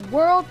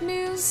world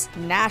news,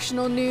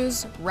 national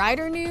news,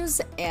 rider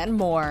news, and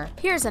more.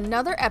 Here's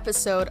another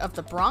episode of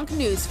the Bronc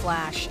News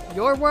Flash,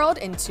 your world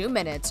in 2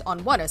 minutes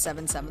on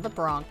 107.7 The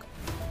Bronc.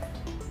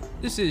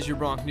 This is your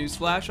Bronc News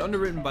Flash,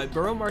 underwritten by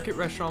Borough Market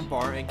Restaurant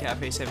Bar and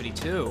Cafe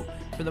 72.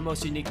 For the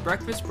most unique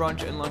breakfast,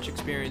 brunch, and lunch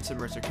experience in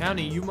Mercer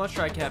County, you must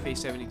try Cafe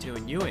 72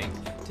 in Ewing.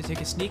 To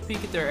take a sneak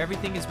peek at their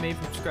everything is made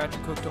from scratch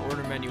and cooked to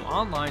order menu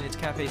online, it's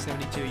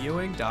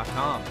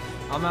cafe72ewing.com.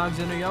 I'm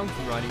Alexander Junge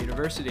from Rider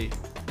University.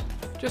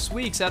 Just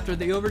weeks after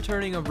the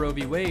overturning of Roe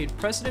v. Wade,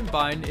 President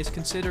Biden is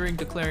considering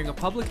declaring a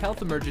public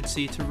health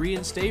emergency to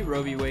reinstate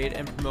Roe v. Wade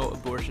and promote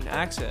abortion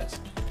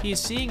access. He is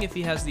seeing if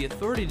he has the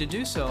authority to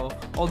do so,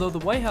 although the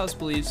White House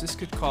believes this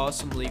could cause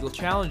some legal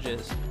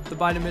challenges. The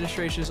Biden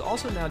administration is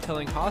also now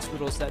telling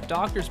hospitals that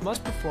doctors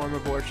must perform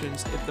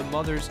abortions if the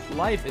mother's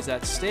life is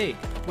at stake,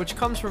 which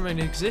comes from an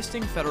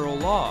existing federal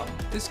law.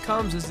 This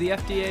comes as the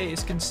FDA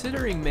is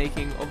considering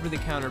making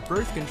over-the-counter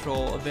birth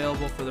control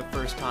available for the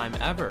first time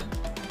ever.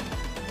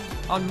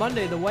 On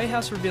Monday, the White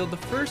House revealed the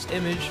first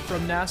image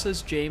from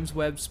NASA's James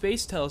Webb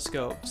Space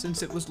Telescope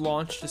since it was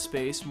launched to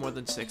space more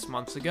than 6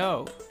 months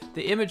ago.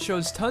 The image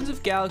shows tons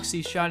of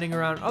galaxies shining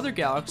around other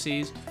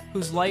galaxies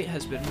whose light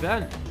has been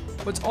bent.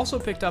 What's also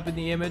picked up in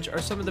the image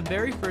are some of the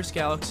very first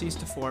galaxies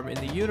to form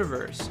in the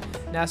universe.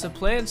 NASA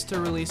plans to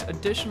release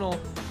additional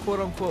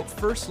quote-unquote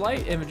first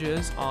light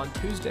images on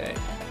Tuesday.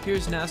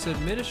 Here's NASA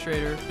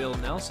Administrator Bill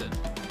Nelson.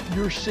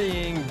 You're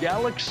seeing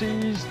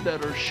galaxies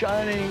that are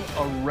shining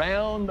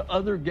around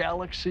other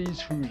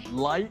galaxies whose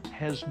light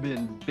has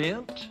been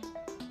bent,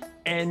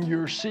 and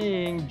you're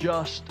seeing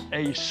just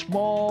a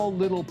small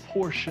little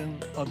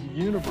portion of the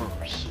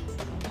universe.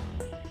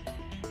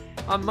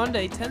 On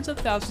Monday, tens of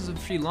thousands of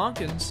Sri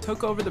Lankans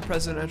took over the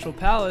presidential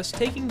palace,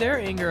 taking their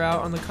anger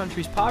out on the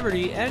country's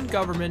poverty and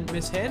government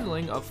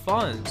mishandling of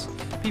funds.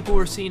 People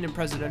were seen in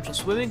presidential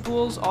swimming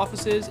pools,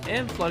 offices,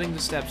 and flooding the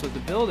steps of the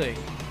building.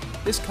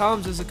 This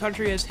comes as the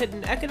country has hit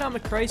an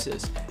economic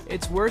crisis,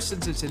 its worst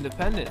since its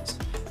independence.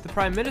 The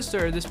Prime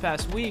Minister this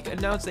past week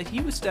announced that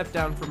he would step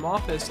down from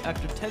office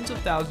after tens of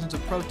thousands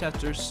of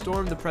protesters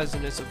stormed the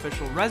president's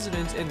official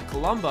residence in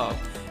Colombo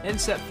and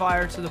set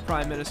fire to the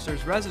Prime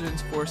Minister's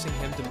residence, forcing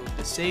him to move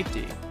to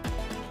safety.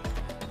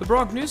 The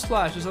Bronc News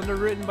Flash is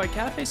underwritten by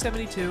Cafe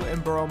 72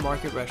 and Borough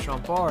Market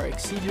Restaurant Bar.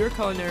 Exceed your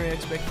culinary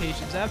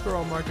expectations at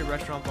Borough Market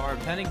Restaurant Bar in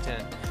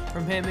Pennington.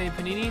 From handmade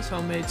paninis,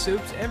 homemade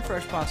soups, and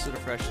fresh pasta to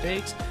fresh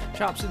steaks,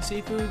 chops and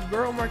seafoods,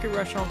 Borough Market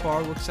Restaurant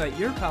Bar will excite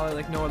your palate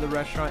like no other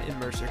restaurant in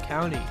Mercer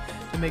County.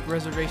 To make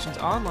reservations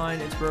online,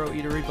 it's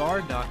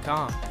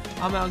boroughEateryBar.com.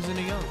 I'm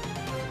Alexander Junge.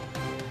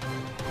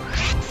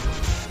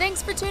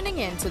 Thanks for tuning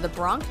in to the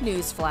Bronc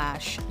News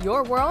Flash,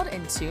 your world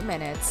in 2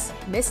 minutes.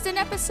 Missed an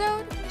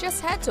episode?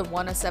 Just head to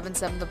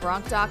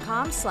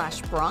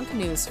 1077thebronc.com/Bronc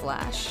News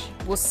Flash.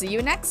 We'll see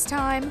you next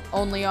time,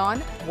 only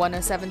on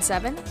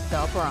 1077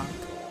 The Bronc.